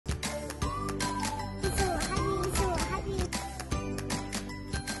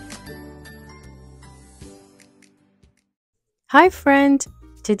Hi friend!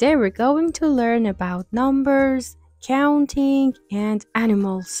 Today we're going to learn about numbers, counting, and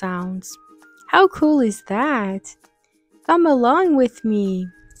animal sounds. How cool is that? Come along with me.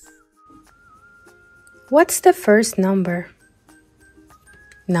 What's the first number?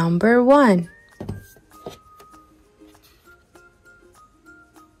 Number 1.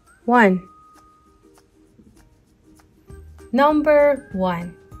 1. Number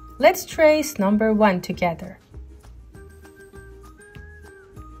 1. Let's trace number 1 together.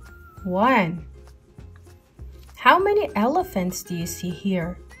 1. How many elephants do you see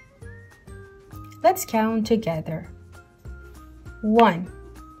here? Let's count together. 1.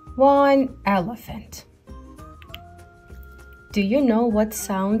 1 elephant. Do you know what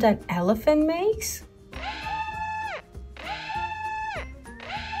sound an elephant makes?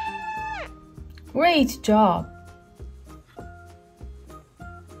 Great job!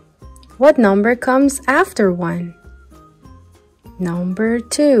 What number comes after 1? Number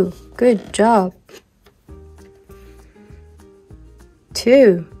 2. Good job.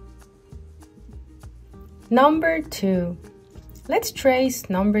 2. Number 2. Let's trace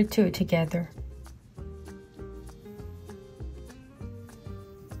number 2 together.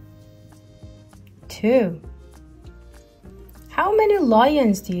 2. How many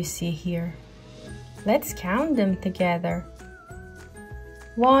lions do you see here? Let's count them together.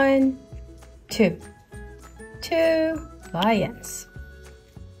 1, 2. 2 lions.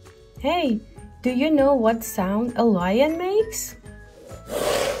 Hey, do you know what sound a lion makes?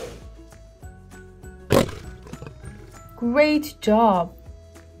 Great job!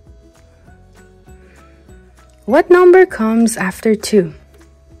 What number comes after 2?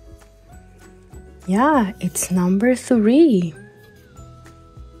 Yeah, it's number 3.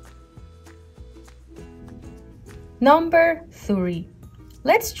 Number 3.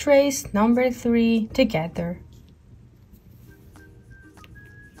 Let's trace number 3 together.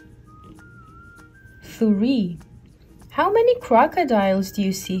 3. How many crocodiles do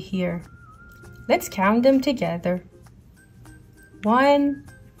you see here? Let's count them together. 1,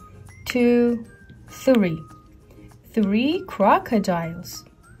 2, 3. 3 crocodiles.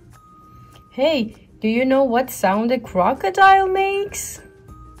 Hey, do you know what sound a crocodile makes?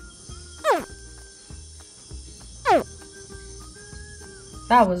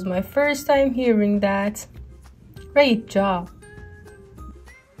 That was my first time hearing that. Great job!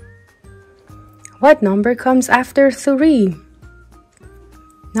 What number comes after 3?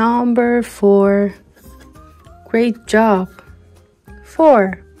 Number 4. Great job!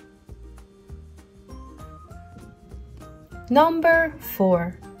 4. Number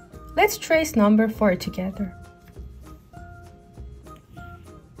 4. Let's trace number 4 together.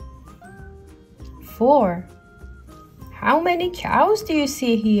 4. How many cows do you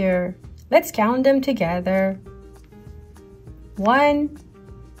see here? Let's count them together. 1,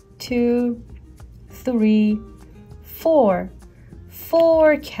 2, 3, 4.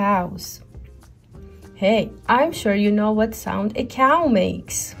 4 cows. Hey, I'm sure you know what sound a cow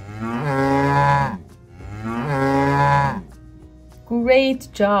makes. Great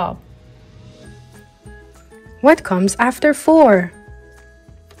job! What comes after 4?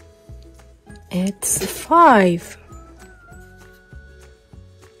 It's 5.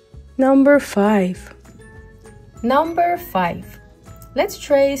 Number 5. Number 5. Let's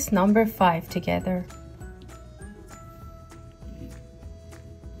trace number 5 together.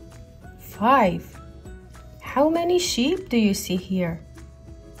 5. How many sheep do you see here?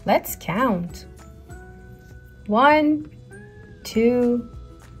 Let's count. 1, 2,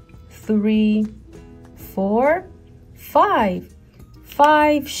 3, 4, 5.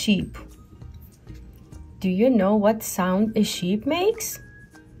 5 sheep. Do you know what sound a sheep makes?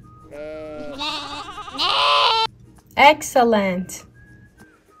 Excellent!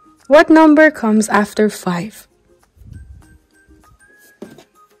 What number comes after 5?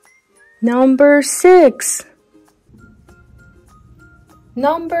 Number 6.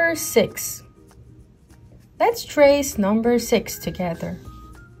 Number 6. Let's trace number 6 together.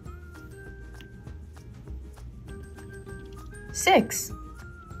 6.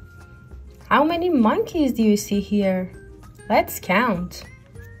 How many monkeys do you see here? Let's count.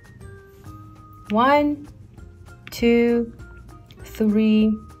 1, 2,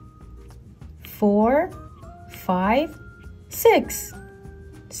 3, 4, 5, 6.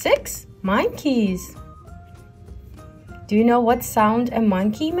 6 monkeys. Do you know what sound a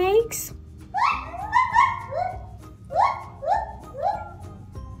monkey makes?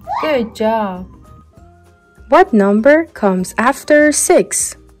 Good job! What number comes after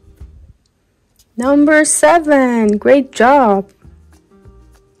 6? Number 7. Great job!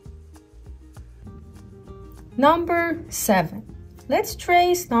 Number 7. Let's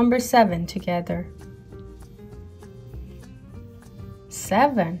trace number 7 together.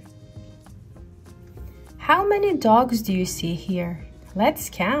 7. How many dogs do you see here?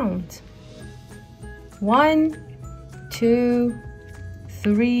 Let's count. 1, 2,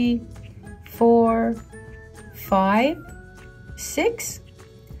 3, 4, 5, 6,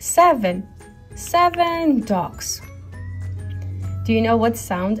 7. 7 dogs. Do you know what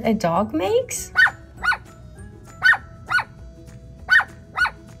sound a dog makes?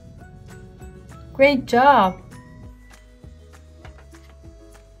 Great job!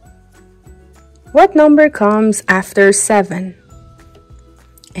 What number comes after 7?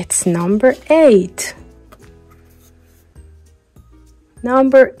 It's number 8.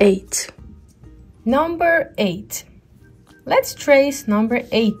 Number 8. Number 8. Let's trace number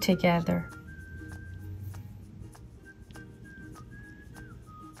 8 together.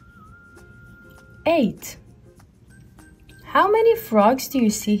 8. How many frogs do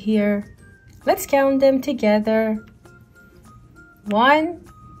you see here? Let's count them together. 1,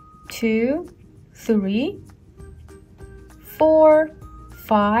 2, 3, 4,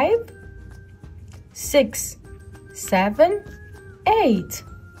 5, 6, 7, 8.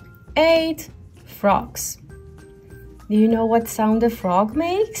 8 frogs. Do you know what sound a frog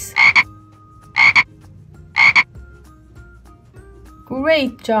makes?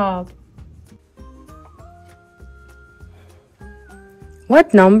 Great job!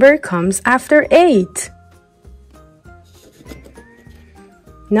 What number comes after 8?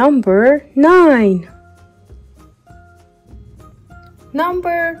 Number 9.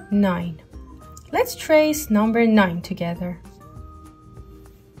 Number 9. Let's trace number 9 together.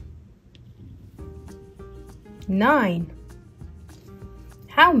 9.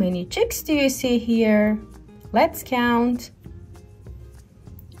 How many chicks do you see here? Let's count.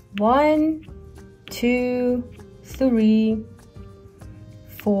 1, 2, 3,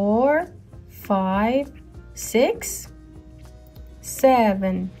 4, 5, 6,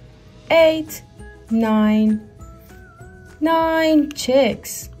 7, 8, 9. 9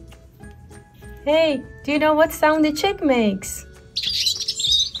 chicks. Hey, do you know what sound a chick makes?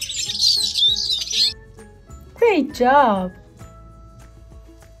 Great job!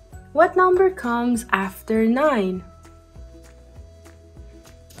 What number comes after 9?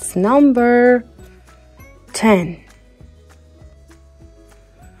 It's number 10.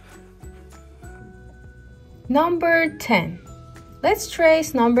 Number 10. Let's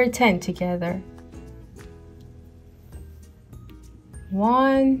trace number 10 together.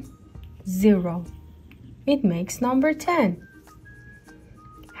 1, 0. It makes number 10.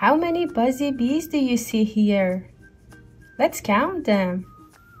 How many buzzy bees do you see here? Let's count them.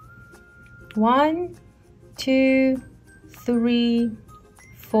 1, 2, 3,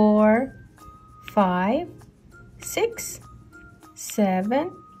 4, 5, 6,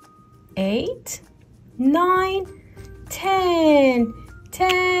 7, 8, 9, 10.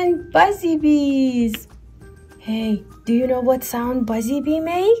 10 buzzy bees. Hey, do you know what sound buzzy bee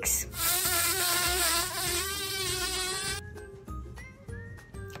makes?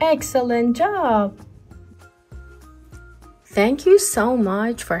 Excellent job! Thank you so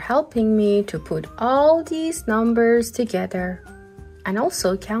much for helping me to put all these numbers together and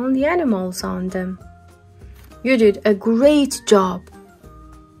also count the animals on them. You did a great job.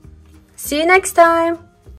 See you next time!